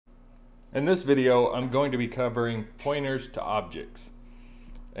In this video, I'm going to be covering pointers to objects.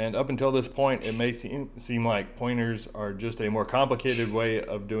 And up until this point, it may seem like pointers are just a more complicated way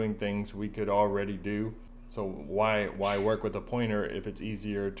of doing things we could already do. So why work with a pointer if it's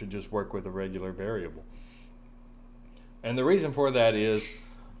easier to just work with a regular variable? And the reason for that is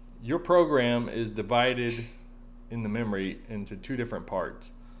your program is divided in the memory into two different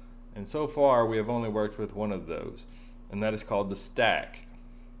parts. And so far, we have only worked with one of those, and that is called the stack.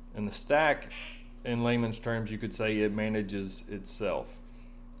 And the stack, in layman's terms, you could say it manages itself.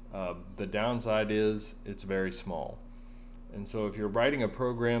 The downside is it's very small. And so if you're writing a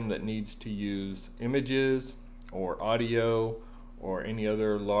program that needs to use images or audio or any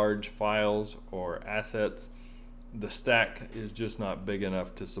other large files or assets, the stack is just not big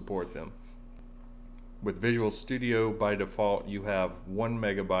enough to support them. With Visual Studio, by default, you have 1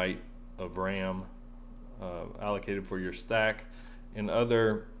 megabyte of RAM allocated for your stack. In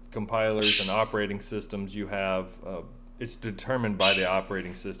other compilers and operating systems, you have it's determined by the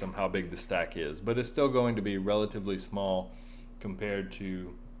operating system how big the stack is, but it's still going to be relatively small compared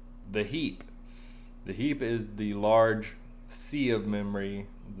to the heap. The heap is the large sea of memory,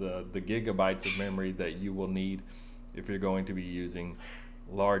 the gigabytes of memory that you will need if you're going to be using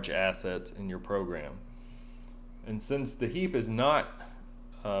large assets in your program. And since the heap is not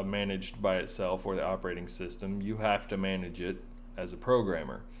managed by itself or the operating system, you have to manage it as a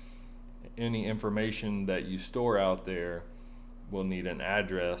programmer. Any information that you store out there will need an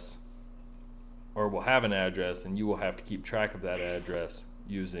address, or will have an address, and you will have to keep track of that address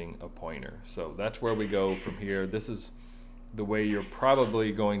using a pointer. So that's where we go from here. This is the way you're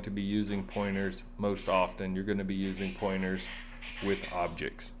probably going to be using pointers most often. You're going to be using pointers with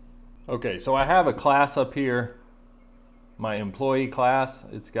objects. Okay, so I have a class up here, my employee class.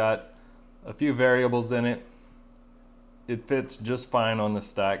 It's got a few variables in it. It fits just fine on the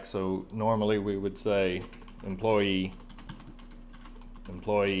stack, so normally we would say employee,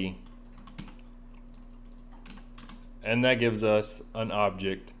 and that gives us an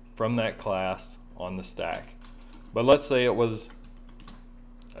object from that class on the stack. But let's say it was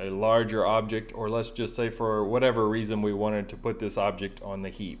a larger object, or let's just say for whatever reason we wanted to put this object on the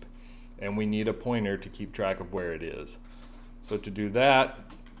heap, and we need a pointer to keep track of where it is. So to do that,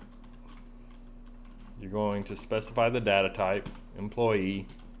 you're going to specify the data type, employee,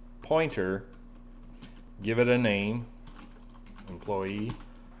 pointer, give it a name, employee,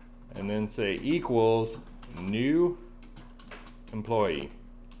 and then say equals new employee.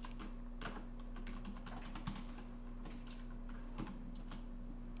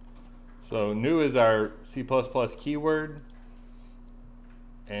 So new is our C++ keyword,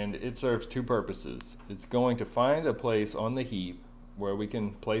 and it serves two purposes. It's going to find a place on the heap where we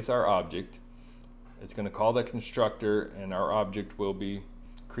can place our object. It's going to call the constructor, and our object will be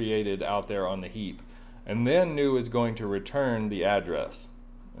created out there on the heap. And then new is going to return the address.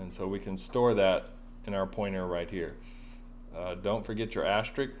 And so we can store that in our pointer right here. Don't forget your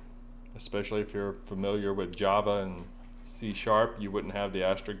asterisk, especially if you're familiar with Java and C#, you wouldn't have the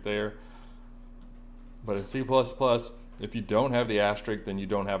asterisk there. But in C++, if you don't have the asterisk, then you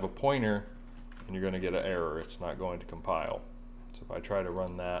don't have a pointer, and you're going to get an error. It's not going to compile. So if I try to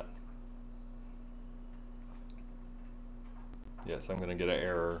run that, yes, I'm going to get an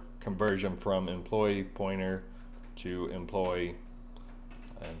error. Conversion from employee pointer to employee.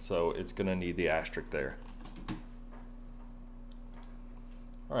 And so it's going to need the asterisk there.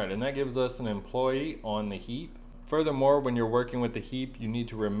 Alright, and that gives us an employee on the heap. Furthermore, when you're working with the heap, you need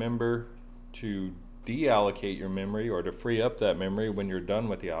to remember to deallocate your memory, or to free up that memory when you're done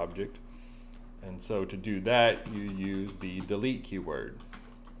with the object. And so to do that, you use the delete keyword.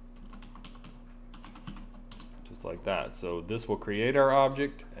 Just like that. So this will create our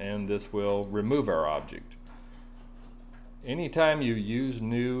object, and this will remove our object. Anytime you use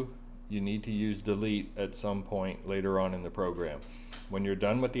new, you need to use delete at some point later on in the program. When you're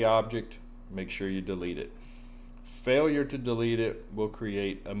done with the object, make sure you delete it. Failure to delete it will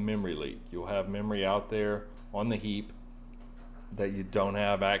create a memory leak. You'll have memory out there on the heap that you don't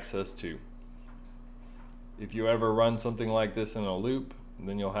have access to. If you ever run something like this in a loop,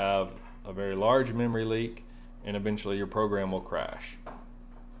 then you'll have a very large memory leak, and eventually your program will crash.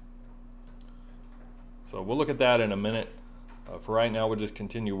 So we'll look at that in a minute. For right now, we'll just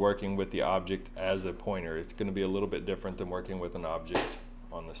continue working with the object as a pointer. It's going to be a little bit different than working with an object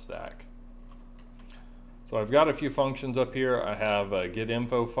on the stack. So I've got a few functions up here. I have a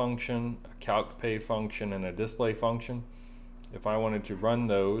getInfo function, a calcPay function, and a display function. If I wanted to run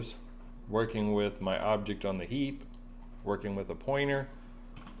those, working with my object on the heap, working with a pointer,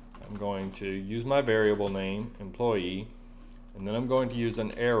 I'm going to use my variable name, employee, and then I'm going to use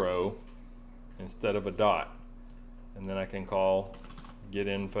an arrow instead of a dot. And then I can call get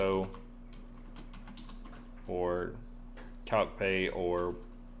info or calc pay or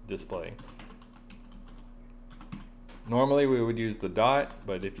display. Normally we would use the dot,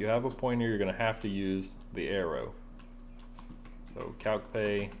 but if you have a pointer, you're going to have to use the arrow. So calc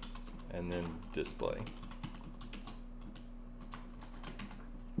pay and then display.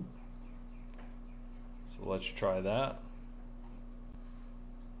 So let's try that.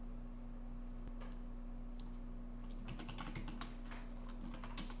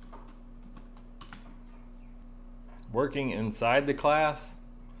 Working inside the class,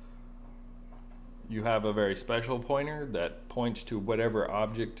 you have a very special pointer that points to whatever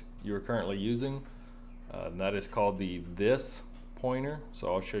object you're currently using. And that is called the this pointer.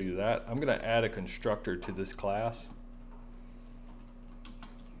 So I'll show you that. I'm going to add a constructor to this class.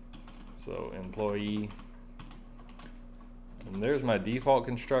 So employee. And there's my default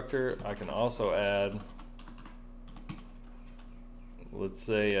constructor. I can also add, let's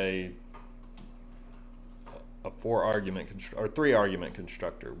say a 4-argument or 3-argument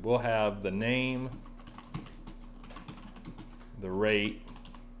constructor. We'll have the name, the rate,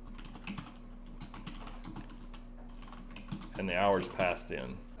 and the hours passed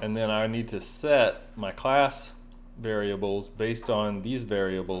in. And then I need to set my class variables based on these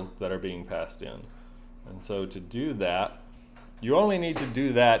variables that are being passed in. And so to do that, you only need to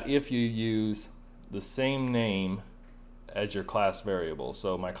do that if you use the same name as your class variable.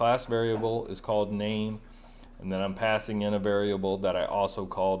 So my class variable is called name, and then I'm passing in a variable that I also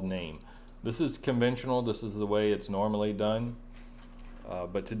called name. This is conventional, this is the way it's normally done.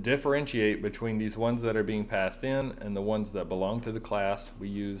 But to differentiate between these ones that are being passed in and the ones that belong to the class, we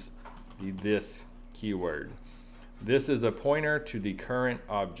use the this keyword. This is a pointer to the current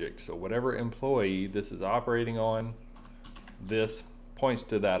object. So whatever employee this is operating on, this points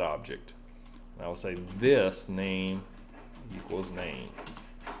to that object. And I will say this name equals name.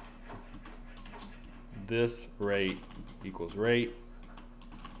 This rate equals rate,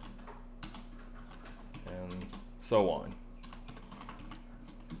 and so on.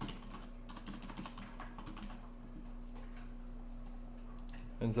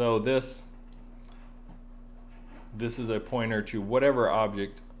 And so this is a pointer to whatever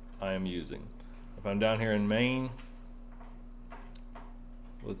object I am using. If I'm down here in main,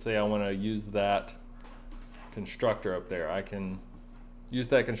 let's say I want to use that constructor up there. I can use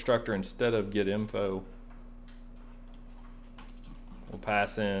that constructor instead of get info. We'll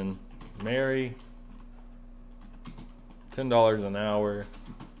pass in Mary, $10 an hour,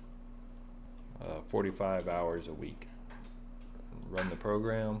 45 hours a week. Run the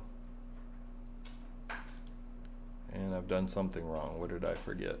program. And I've done something wrong. What did I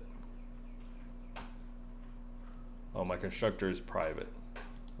forget? Oh, my constructor is private.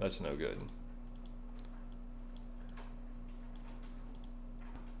 That's no good.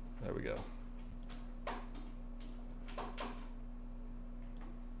 There we go.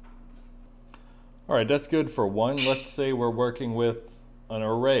 All right, that's good for one. Let's say we're working with an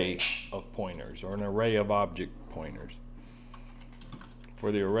array of pointers or an array of object pointers.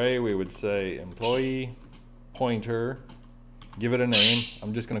 For the array, we would say employee pointer, give it a name.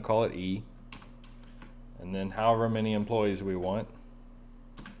 I'm just going to call it E. And then however many employees we want.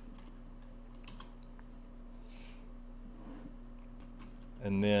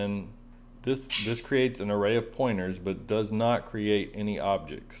 And then this creates an array of pointers but does not create any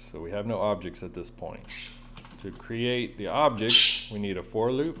objects. So we have no objects at this point. To create the object, we need a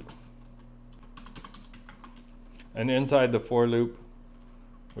for loop. And inside the for loop,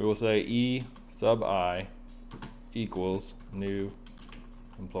 we will say E sub I equals new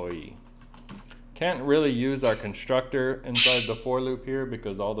employee. Can't really use our constructor inside the for loop here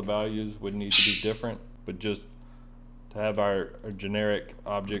because all the values would need to be different, but just to have our generic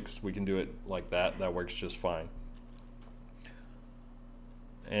objects, we can do it like that. That works just fine.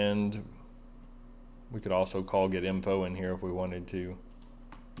 And we could also call get info in here if we wanted to.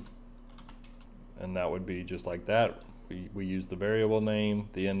 And that would be just like that. We use the variable name,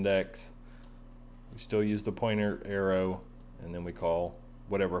 the index, we still use the pointer arrow, and then we call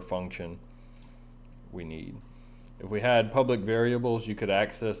whatever function we need. If we had public variables, you could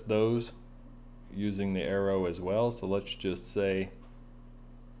access those using the arrow as well. So let's just say,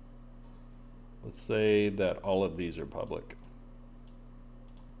 that all of these are public.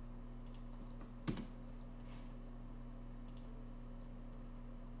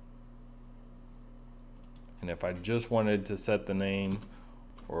 And if I just wanted to set the name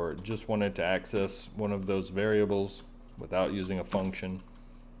or just wanted to access one of those variables without using a function,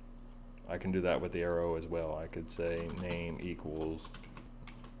 I can do that with the arrow as well. I could say name equals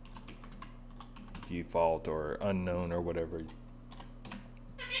default or unknown or whatever.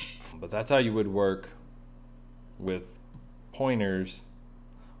 But that's how you would work with pointers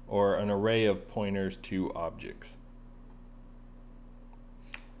or an array of pointers to objects.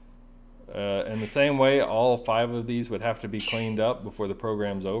 In the same way, all 5 of these would have to be cleaned up before the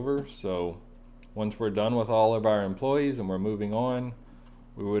program's over. So once we're done with all of our employees and we're moving on,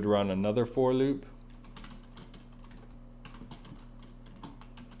 we would run another for loop.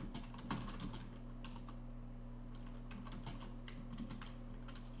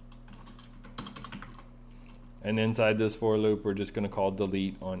 And inside this for loop, we're just going to call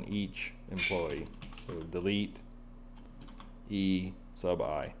delete on each employee. So delete E sub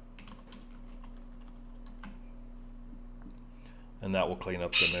I. And that will clean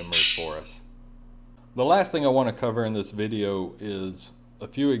up the memory for us. The last thing I want to cover in this video is a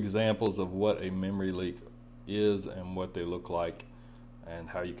few examples of what a memory leak is and what they look like and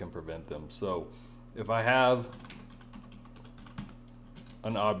how you can prevent them. So if I have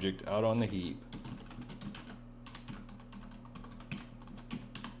an object out on the heap,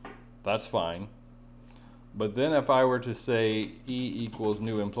 that's fine. But then if I were to say E equals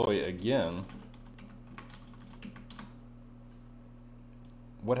new employee again,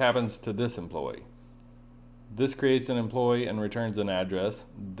 what happens to this employee? This creates an employee and returns an address.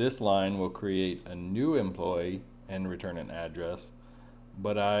 This line will create a new employee and return an address.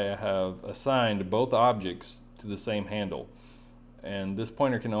 But I have assigned both objects to the same handle. And this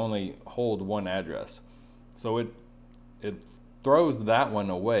pointer can only hold one address. So it throws that one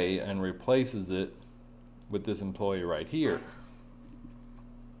away and replaces it with this employee right here.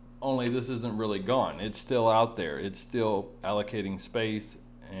 Only this isn't really gone. It's still out there. It's still allocating space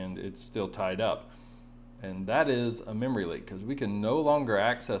and it's still tied up. And that is a memory leak because we can no longer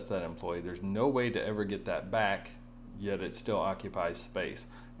access that employee. There's no way to ever get that back, yet it still occupies space.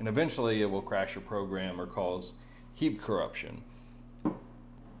 And eventually it will crash your program or cause heap corruption.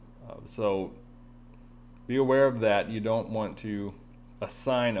 So be aware of that. You don't want to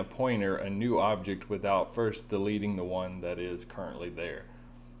assign a pointer a new object without first deleting the one that is currently there.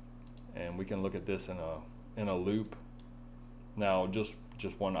 And we can look at this in a loop. Now just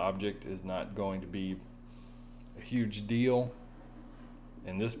one object is not going to be a huge deal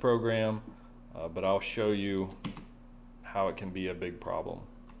in this program, but I'll show you how it can be a big problem.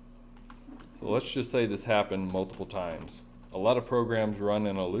 So let's just say this happened multiple times. A lot of programs run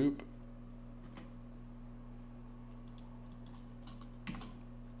in a loop.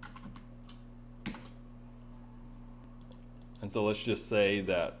 And so let's just say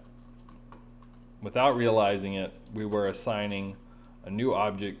that without realizing it, we were assigning a new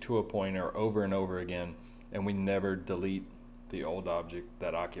object to a pointer over and over again, and we never delete the old object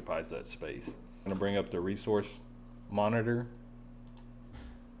that occupies that space. I'm going to bring up the resource monitor.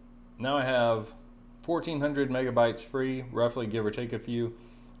 Now I have 1400 megabytes free, roughly give or take a few.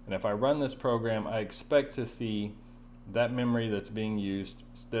 And if I run this program, I expect to see that memory that's being used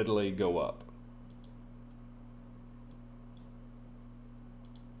steadily go up.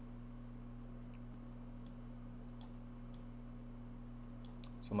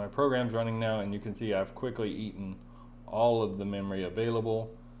 So my program's running now, and you can see I've quickly eaten all of the memory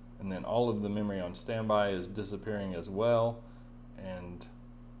available, and then all of the memory on standby is disappearing as well. And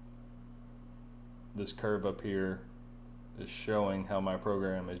this curve up here is showing how my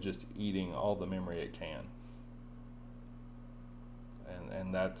program is just eating all the memory it can.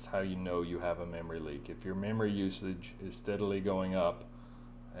 And that's how you know you have a memory leak. If your memory usage is steadily going up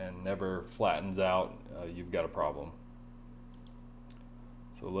and never flattens out, you've got a problem.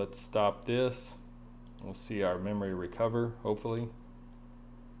 So let's stop this. We'll see our memory recover, hopefully.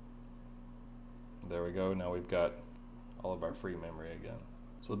 There we go. Now we've got all of our free memory again.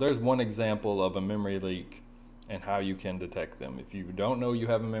 So there's one example of a memory leak and how you can detect them. If you don't know you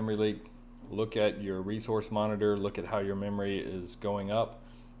have a memory leak, look at your resource monitor, look at how your memory is going up.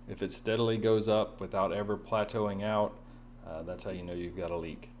 If it steadily goes up without ever plateauing out, that's how you know you've got a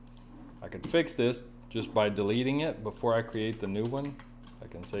leak. I could fix this just by deleting it before I create the new one. I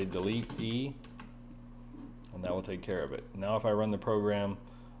can say delete E, and that will take care of it. Now if I run the program,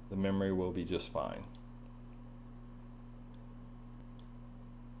 the memory will be just fine.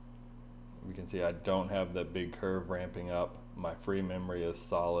 We can see I don't have that big curve ramping up. My free memory is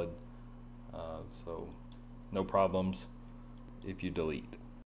solid, so no problems if you delete.